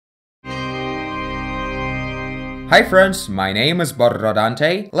Hi friends, my name is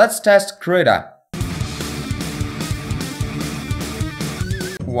Dante. Let's test Krita.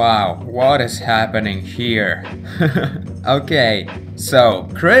 Wow, what is happening here? Okay, so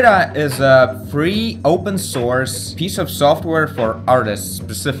Krita is a free open source piece of software for artists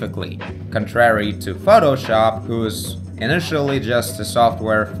specifically, contrary to Photoshop, who's initially just a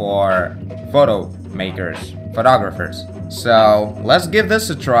software for photo makers, photographers. So let's give this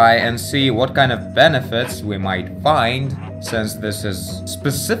a try and see what kind of benefits we might find, since this is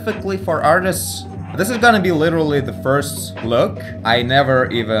specifically for artists. This is gonna be literally the first look. I never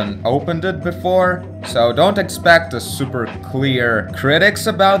even opened it before, so don't expect a super clear critics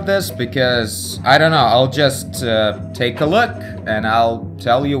about this, because I don't know, I'll just take a look and I'll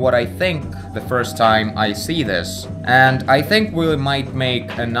tell you what I think the first time I see this. And I think we might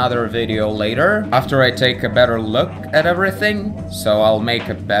make another video later after I take a better look at everything, so I'll make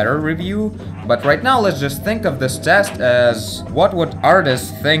a better review. But right now, let's just think of this test as what would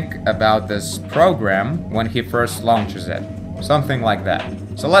artists think about this program when he first launches it. Something like that.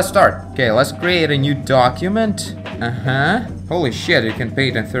 So let's start. Okay, let's create a new document. Holy shit, you can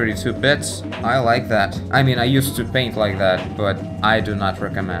paint in 32 bits. I like that. I mean, I used to paint like that, but I do not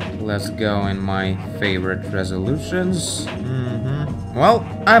recommend. Let's go in my favorite resolutions. Well,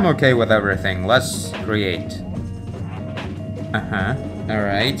 I'm okay with everything. Let's create.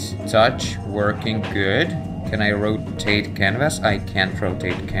 Alright, touch, working good. Can I rotate canvas? I can't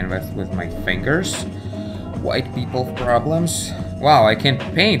rotate canvas with my fingers. White people problems. Wow, I can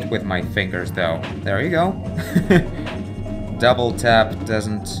paint with my fingers though. There you go. Double tap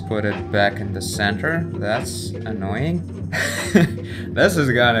doesn't put it back in the center. That's annoying. This is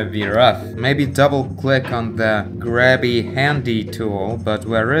gonna be rough. Maybe double click on the grabby handy tool, but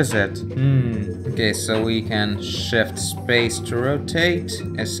where is it? Okay, so we can shift space to rotate.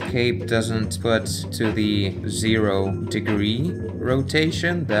 Escape doesn't put to the 0-degree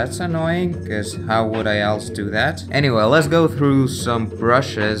rotation. That's annoying, because how would I else do that? Anyway, let's go through some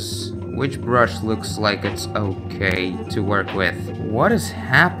brushes. Which brush looks like it's okay to work with? What is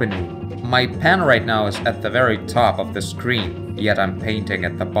happening? My pen right now is at the very top of the screen, yet I'm painting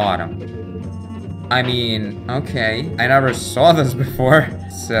at the bottom. I mean, okay, I never saw this before,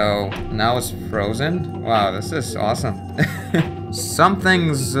 so now it's frozen. Wow, this is awesome.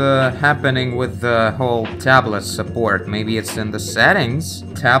 Something's happening with the whole tablet support. Maybe it's in the settings?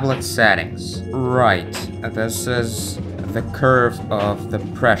 Tablet settings. Right, this is the curve of the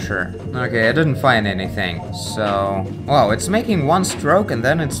pressure. Okay, I didn't find anything, so... Wow, it's making one stroke and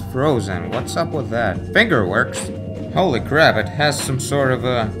then it's frozen. What's up with that? Finger works. Holy crap, it has some sort of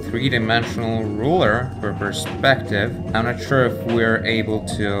a three-dimensional ruler for perspective. I'm not sure if we're able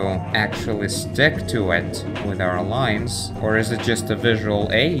to actually stick to it with our lines, or is it just a visual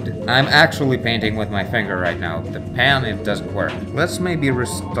aid? I'm actually painting with my finger right now. The pen, it doesn't work. Let's maybe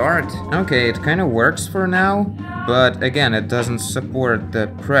restart. Okay, it kind of works for now, but again, it doesn't support the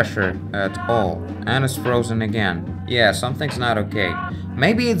pressure at all. And it's frozen again. Yeah, something's not okay.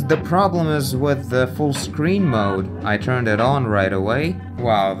 Maybe the problem is with the full screen mode. I turned it on right away.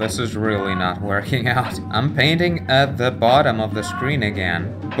 Wow, this is really not working out. I'm painting at the bottom of the screen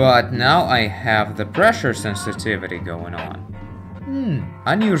again, but now I have the pressure sensitivity going on.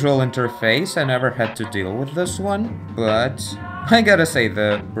 Unusual interface. I never had to deal with this one, but I gotta say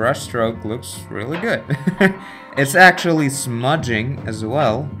the brush stroke looks really good. It's actually smudging as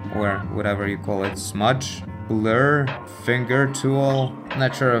well, or whatever you call it, smudge. Blur, finger tool.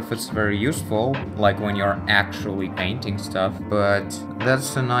 Not sure if it's very useful, like when you're actually painting stuff, but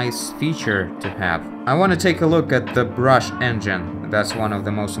that's a nice feature to have. I want to take a look at the brush engine. That's one of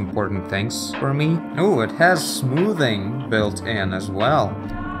the most important things for me. Oh, it has smoothing built in as well,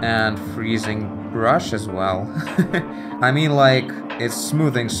 and freezing brush as well. I mean, like, it's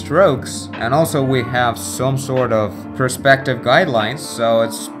smoothing strokes, and also we have some sort of perspective guidelines, so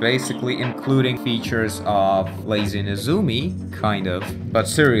it's basically including features of Lazy Nezumi, kind of. But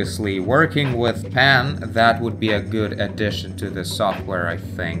seriously, working with pen, that would be a good addition to the software, I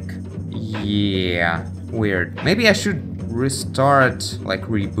think. Yeah, weird. Maybe I should restart, like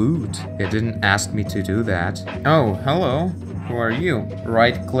reboot. It didn't ask me to do that. Oh, hello. Who are you?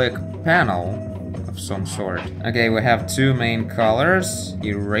 Right-click panel of some sort. Okay, we have two main colors.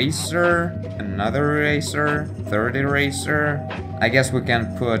 Eraser, another eraser, third eraser. I guess we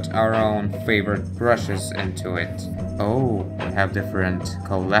can put our own favorite brushes into it. Oh, we have different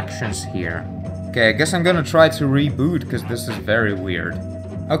collections here. Okay, I guess I'm gonna try to reboot because this is very weird.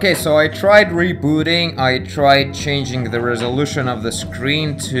 Okay, so I tried rebooting, I tried changing the resolution of the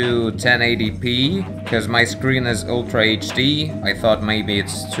screen to 1080p, because my screen is Ultra HD. I thought maybe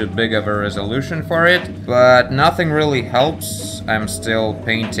it's too big of a resolution for it, but nothing really helps. I'm still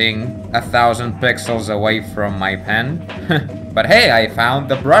painting 1000 pixels away from my pen. But hey, I found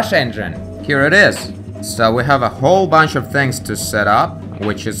the brush engine. Here it is. So we have a whole bunch of things to set up,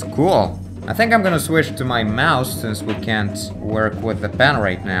 which is cool. I think I'm gonna switch to my mouse since we can't work with the pen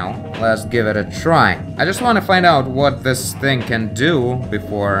right now. Let's give it a try. I just want to find out what this thing can do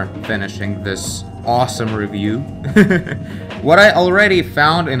before finishing this awesome review. What I already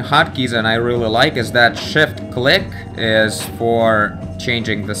found in hotkeys and I really like is that shift click is for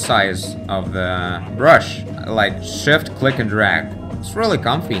changing the size of the brush. Like shift click and drag. It's really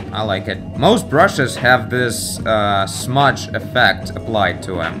comfy, I like it. Most brushes have this smudge effect applied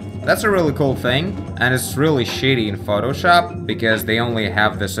to them. That's a really cool thing, and it's really shitty in Photoshop because they only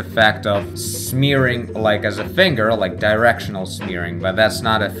have this effect of smearing like as a finger, like directional smearing, but that's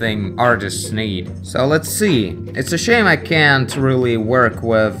not a thing artists need. So let's see. It's a shame I can't really work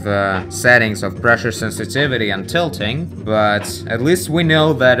with settings of pressure sensitivity and tilting, but at least we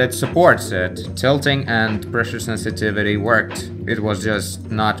know that it supports it. Tilting and pressure sensitivity worked. It was just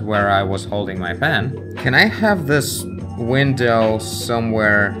not where I was holding my pen. Can I have this window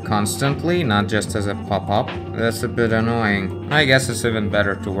somewhere constantly, not just as a pop-up? That's a bit annoying. I guess it's even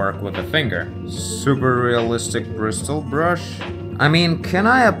better to work with a finger. Super realistic Bristol brush. I mean, can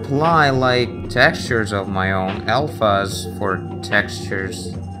I apply like textures of my own, alphas for textures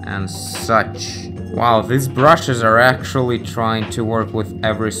and such? Wow, these brushes are actually trying to work with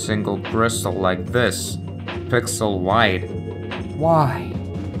every single bristle like this, pixel wide. Why?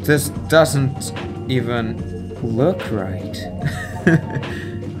 This doesn't even look right.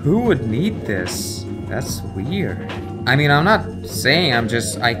 Who would need this? That's weird. I mean, I'm not saying,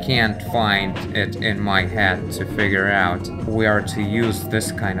 I can't find it in my head to figure out where to use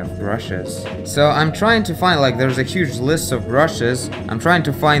this kind of brushes. So I'm trying to find, like, there's a huge list of brushes. I'm trying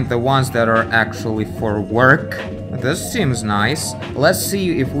to find the ones that are actually for work. This seems nice. Let's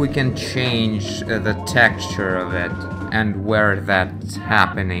see if we can change the texture of it and where that's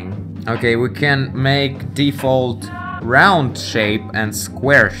happening. Okay, we can make default round shape and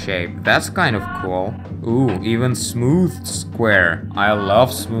square shape. That's kind of cool. Ooh, even smooth square. I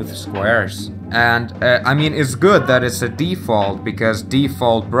love smooth squares. And I mean, it's good that it's a default because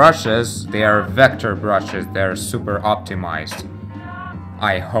default brushes, they are vector brushes. They're super optimized.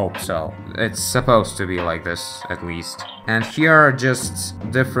 I hope so. It's supposed to be like this, at least. And here are just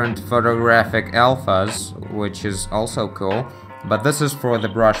different photographic alphas, which is also cool. But this is for the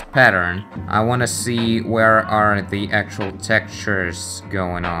brush pattern. I want to see where are the actual textures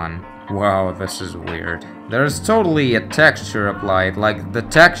going on. Wow, this is weird. There's totally a texture applied, like the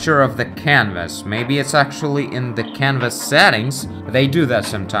texture of the canvas. Maybe it's actually in the canvas settings. They do that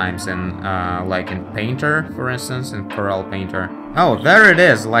sometimes in, like in Painter, for instance, in Corel Painter. Oh, there it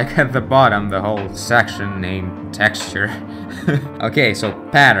is, like at the bottom, the whole section named texture. Okay, so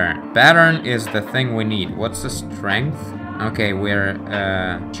pattern. Pattern is the thing we need. What's the strength? Okay, we're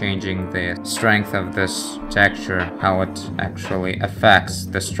changing the strength of this texture, how it actually affects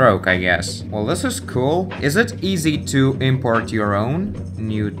the stroke, I guess. Well, this is cool. Is it easy to import your own?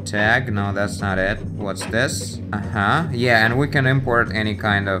 New tag? No, that's not it. What's this? Yeah, and we can import any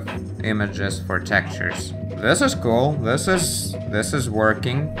kind of images for textures. This is cool. This is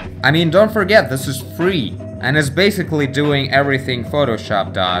working. I mean, don't forget, this is free. And it's basically doing everything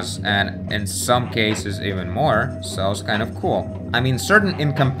Photoshop does, and in some cases even more, so it's kind of cool. I mean, certain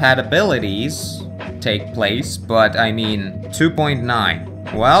incompatibilities take place, but I mean,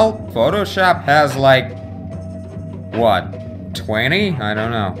 2.9. Well, Photoshop has like, what, 20? I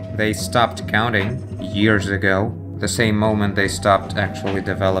don't know. They stopped counting years ago. The same moment they stopped actually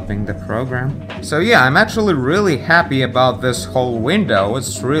developing the program. So yeah, I'm actually really happy about this whole window.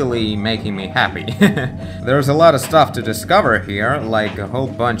 It's really making me happy. There's a lot of stuff to discover here, like a whole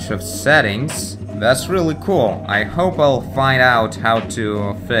bunch of settings. That's really cool. I hope I'll find out how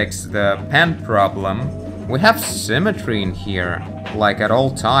to fix the pen problem. We have symmetry in here, like at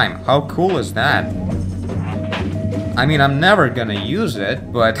all time. How cool is that? I mean, I'm never gonna use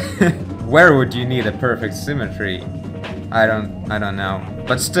it, but where would you need a perfect symmetry? I don't know.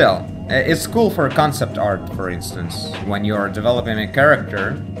 But still, it's cool for concept art, for instance. When you're developing a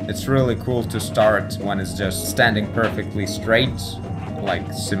character, it's really cool to start when it's just standing perfectly straight,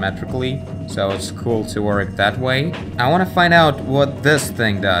 like symmetrically. So it's cool to work that way. I want to find out what this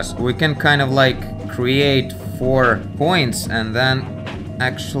thing does. We can kind of like create 4 points and then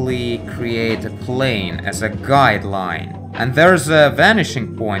actually create a plane as a guideline. And there's a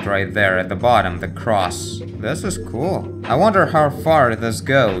vanishing point right there at the bottom, the cross. This is cool. I wonder how far this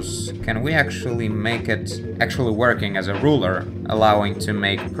goes. Can we actually make it actually working as a ruler, allowing to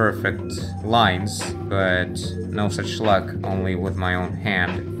make perfect lines, but no such luck, only with my own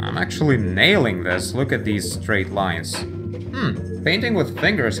hand. I'm actually nailing this. Look at these straight lines. Painting with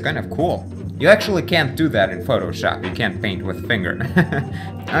finger is kind of cool. You actually can't do that in Photoshop. You can't paint with finger.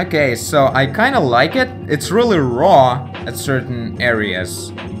 Okay, so I kind of like it. It's really raw at certain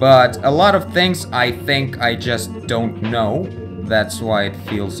areas, but a lot of things I think I just don't know. That's why it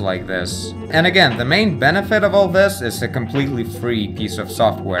feels like this. And again, the main benefit of all this is a completely free piece of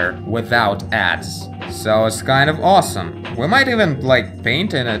software without ads. So it's kind of awesome. We might even like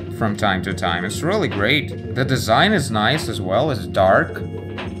paint in it from time to time. It's really great. The design is nice as well. It's dark.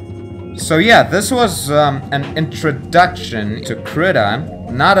 So yeah, this was an introduction to Krita.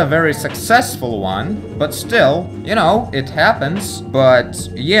 Not a very successful one, but still, you know, it happens. But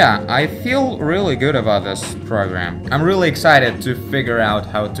yeah, I feel really good about this program. I'm really excited to figure out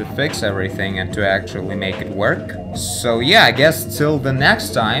how to fix everything and to actually make it work. So yeah, I guess till the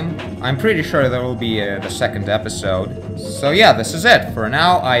next time, I'm pretty sure there will be the second episode. So yeah, this is it. For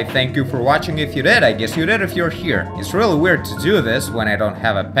now, I thank you for watching if you did. I guess you did if you're here. It's really weird to do this when I don't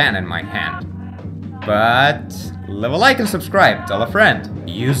have a pen in my hand. But leave a like and subscribe, tell a friend,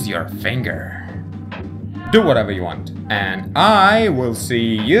 use your finger. Do whatever you want. And I will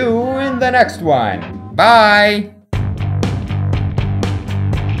see you in the next one. Bye!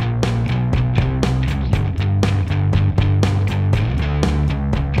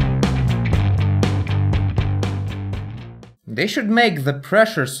 They should make the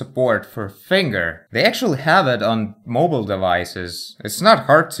pressure support for finger. They actually have it on mobile devices. It's not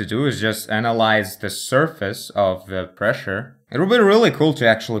hard to do, it's just analyze the surface of the pressure. It would be really cool to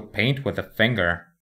actually paint with a finger.